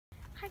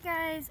Hi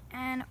guys,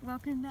 and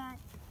welcome back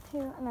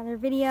to another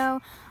video.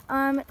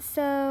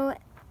 So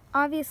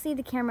obviously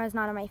the camera is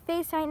not on my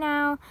face right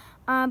now,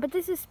 but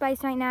this is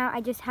Spice right now. I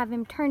just have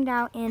him turned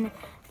out in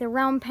the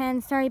realm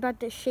pen. Sorry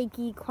about the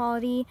shaky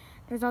quality.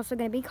 There's also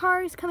going to be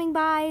cars coming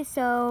by,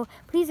 so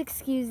please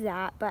excuse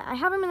that. But I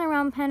have him in the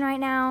realm pen right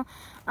now,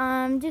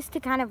 just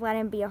to kind of let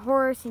him be a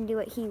horse and do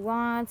what he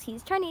wants.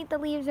 He's trying to eat the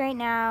leaves right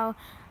now.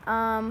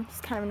 He's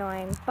kind of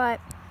annoying,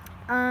 but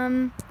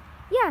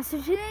yeah,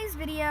 so today's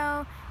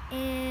video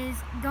is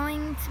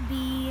going to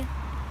be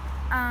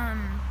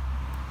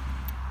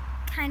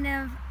kind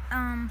of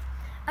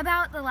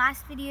about the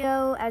last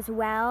video as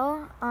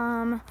well.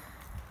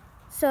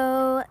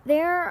 So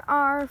there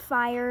are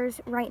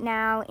fires right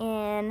now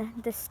in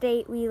the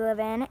state we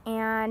live in,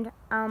 and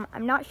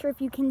I'm not sure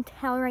if you can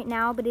tell right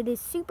now, but it is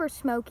super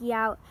smoky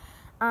out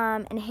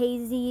and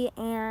hazy,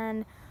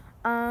 and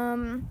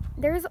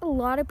there's a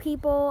lot of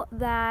people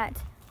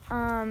that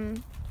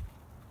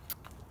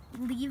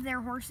leave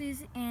their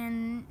horses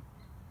in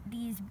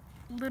these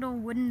little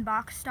wooden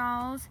box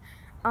stalls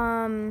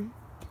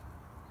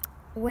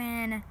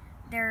when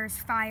there's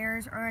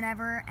fires or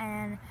whatever,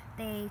 and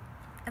they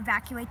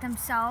evacuate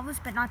themselves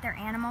but not their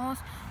animals,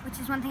 which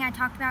is one thing I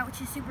talked about,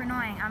 which is super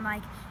annoying. I'm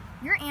like,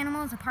 your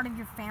animal is a part of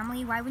your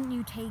family. Why wouldn't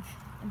you take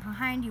them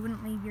behind? You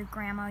wouldn't leave your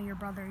grandma, your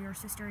brother, your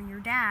sister, your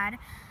dad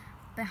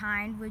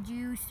behind, would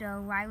you?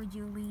 So why would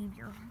you leave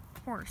your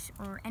horse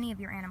or any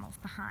of your animals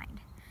behind?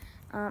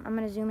 I'm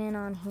going to zoom in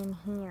on him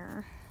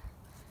here.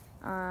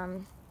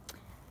 I'm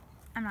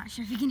not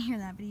sure if you can hear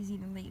that, but he's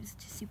eating leaves,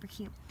 which is super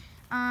cute.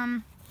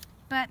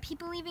 But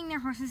people leaving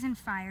their horses in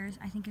fires,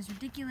 I think, is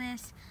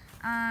ridiculous.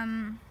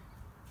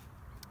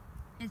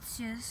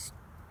 It's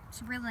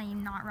really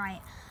not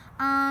right.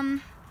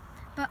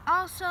 But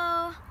also,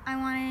 I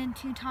wanted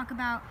to talk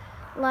about,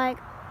 like,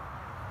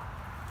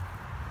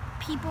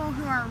 people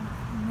who are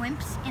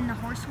wimps in the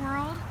horse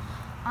world.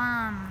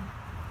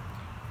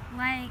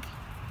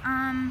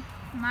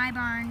 My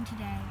barn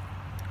today,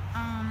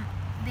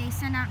 they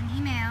sent out an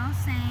email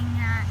saying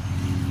that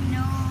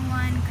no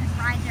one could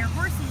ride their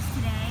horses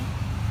today.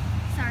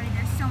 Sorry,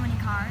 there's so many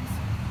cars.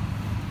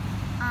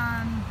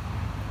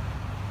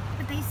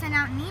 But they sent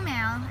out an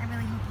email, I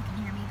really hope you can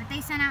hear me, but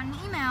they sent out an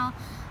email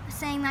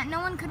saying that no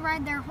one could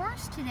ride their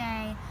horse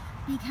today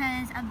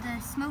because of the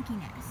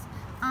smokiness.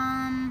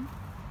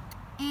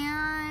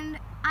 And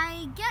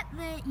I get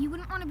that you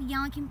wouldn't want to be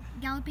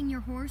galloping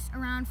your horse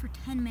around for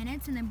 10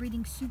 minutes and then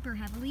breathing super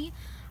heavily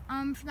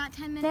for that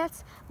 10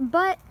 minutes,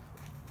 but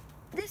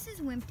this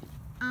is wimpy.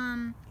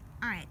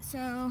 Alright,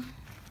 so,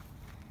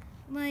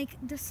 like,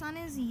 the sun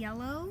is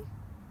yellow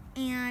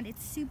and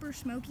it's super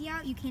smoky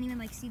out. You can't even,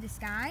 like, see the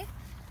sky,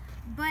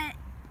 but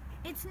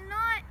it's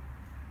not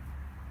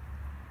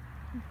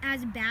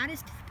as bad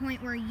as to the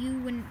point where you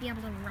wouldn't be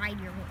able to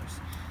ride your horse.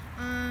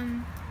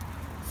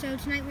 So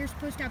tonight we were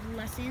supposed to have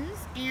lessons,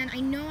 and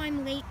I know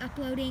I'm late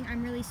uploading,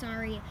 I'm really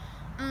sorry.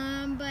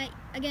 But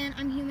again,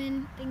 I'm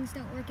human, things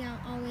don't work out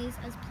always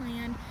as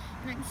planned,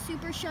 and I'm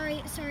super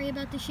sorry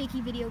about the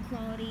shaky video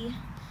quality.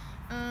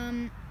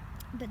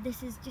 But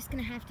this is just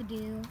gonna have to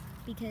do,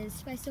 because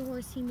Spice the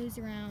horse, he moves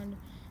around,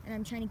 and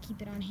I'm trying to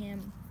keep it on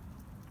him.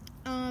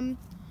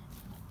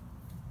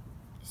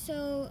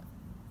 So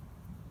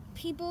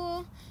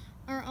people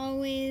are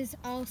always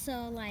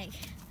also like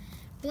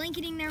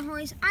blanketing their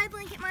horse. I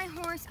blanket my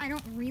horse. I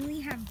don't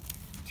really have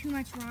too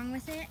much wrong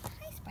with it.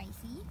 Hi,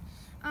 Spicy.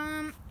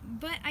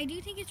 But I do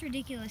think it's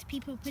ridiculous,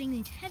 people putting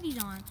these heavies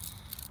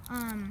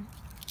on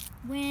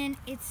when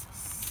it's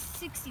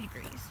 60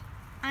 degrees.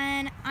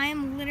 And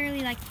I'm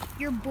literally like,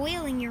 you're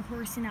boiling your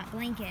horse in that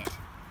blanket.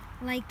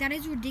 Like, that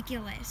is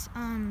ridiculous.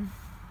 And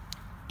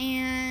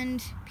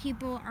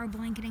people are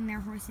blanketing their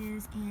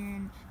horses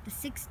in the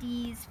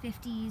 60s,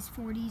 50s,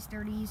 40s,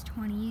 30s,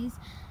 20s,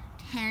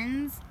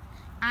 10s.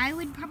 I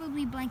would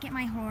probably blanket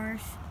my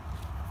horse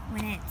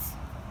when it's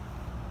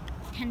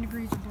 10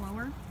 degrees or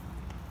lower.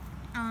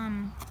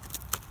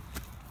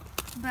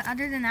 But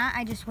other than that,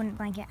 I just wouldn't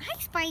blanket. Hi,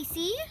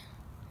 Spicy!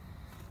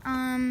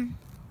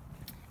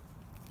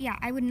 Yeah,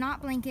 I would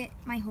not blanket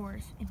my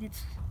horse if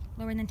it's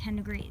lower than 10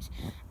 degrees.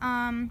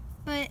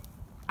 But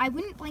I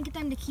wouldn't blanket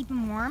them to keep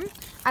them warm.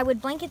 I would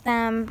blanket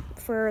them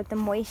for the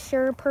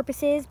moisture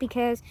purposes,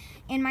 because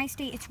in my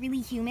state it's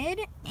really humid,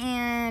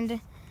 and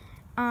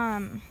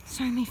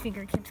sorry, my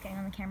finger keeps getting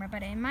on the camera,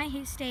 but in my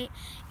state,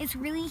 it's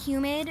really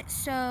humid,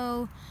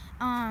 so,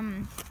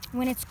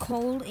 when it's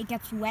cold, it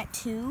gets wet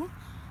too,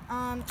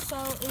 so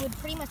it would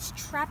pretty much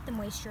trap the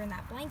moisture in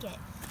that blanket,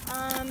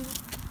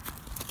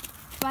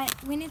 but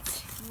when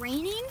it's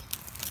raining,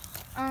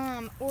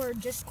 or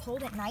just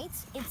cold at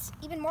nights, it's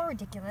even more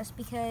ridiculous,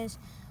 because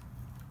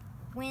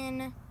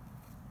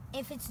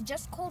if it's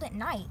just cold at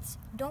nights,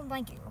 don't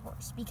blanket your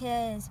horse,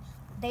 because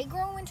they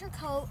grow a winter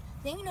coat.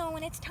 They know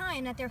when it's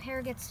time that their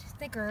hair gets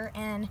thicker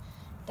and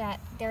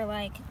that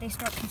they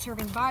start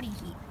conserving body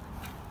heat.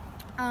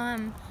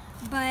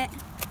 But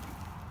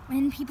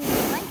when people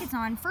put blankets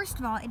on, first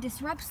of all, it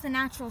disrupts the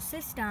natural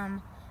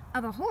system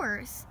of a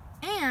horse,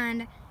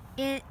 and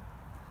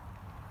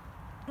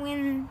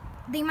when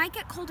they might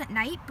get cold at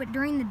night, but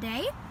during the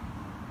day,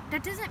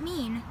 that doesn't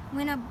mean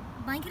when a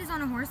blanket is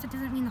on a horse, that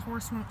doesn't mean the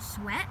horse won't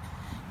sweat.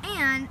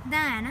 And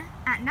then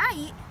at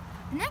night,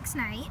 the next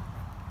night,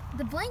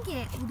 the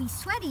blanket will be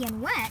sweaty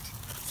and wet,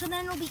 so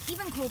then it'll be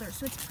even colder.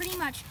 So it's pretty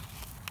much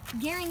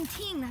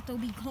guaranteeing that they'll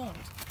be cold.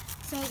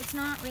 So it's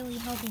not really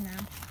helping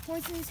them.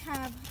 Horses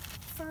have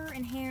fur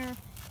and hair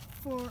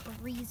for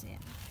a reason.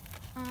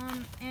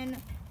 And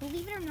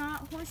believe it or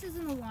not, horses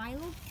in the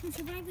wild can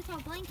survive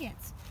without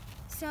blankets.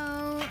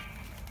 So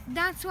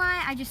that's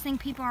why I just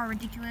think people are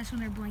ridiculous when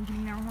they're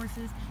blanketing their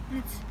horses and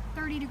it's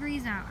 30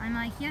 degrees out. I'm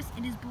like, yes,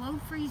 it is below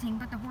freezing,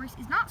 but the horse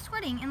is not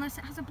sweating unless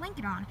it has a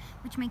blanket on,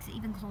 which makes it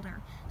even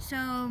colder.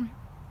 So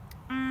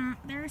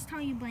there's how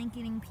you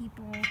blanketing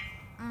people.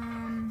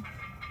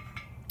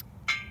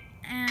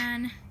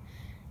 And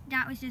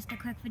that was just a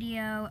quick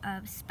video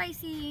of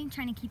Spicy,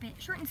 trying to keep it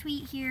short and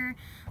sweet here.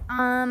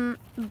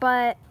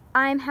 But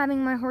I'm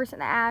having my horse at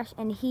the Ash,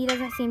 and he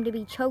doesn't seem to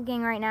be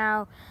choking right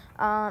now.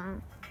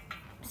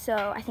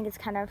 So I think it's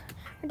kind of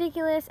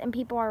ridiculous, and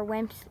people are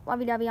wimps,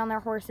 lovey-dovey on their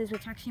horses,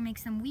 which actually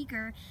makes them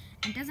weaker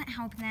and doesn't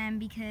help them,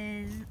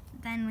 because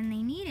then when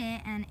they need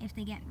it, and if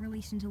they get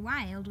released into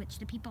wild, which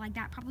the people like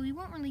that probably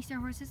won't release their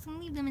horses and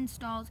leave them in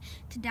stalls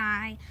to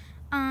die.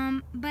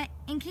 But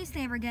in case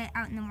they ever get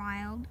out in the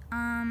wild,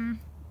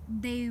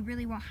 they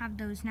really won't have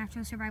those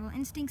natural survival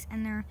instincts,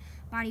 and their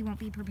body won't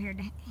be prepared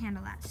to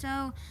handle that.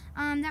 So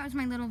that was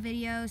my little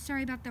video.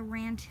 Sorry about the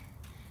rant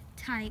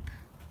type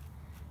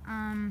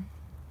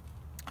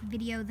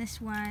video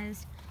this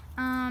was.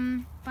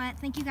 But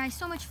thank you guys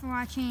so much for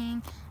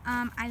watching.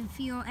 I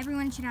feel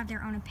everyone should have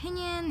their own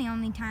opinion. The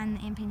only time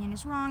the opinion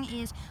is wrong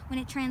is when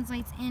it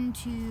translates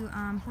into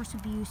horse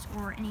abuse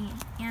or any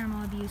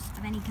animal abuse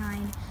of any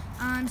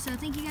kind. So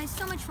thank you guys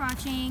so much for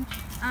watching.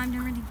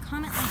 Don't forget to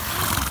comment, like,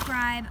 and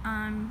subscribe.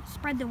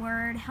 Spread the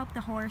word, help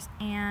the horse,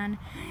 and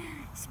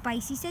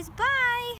Spicy says bye.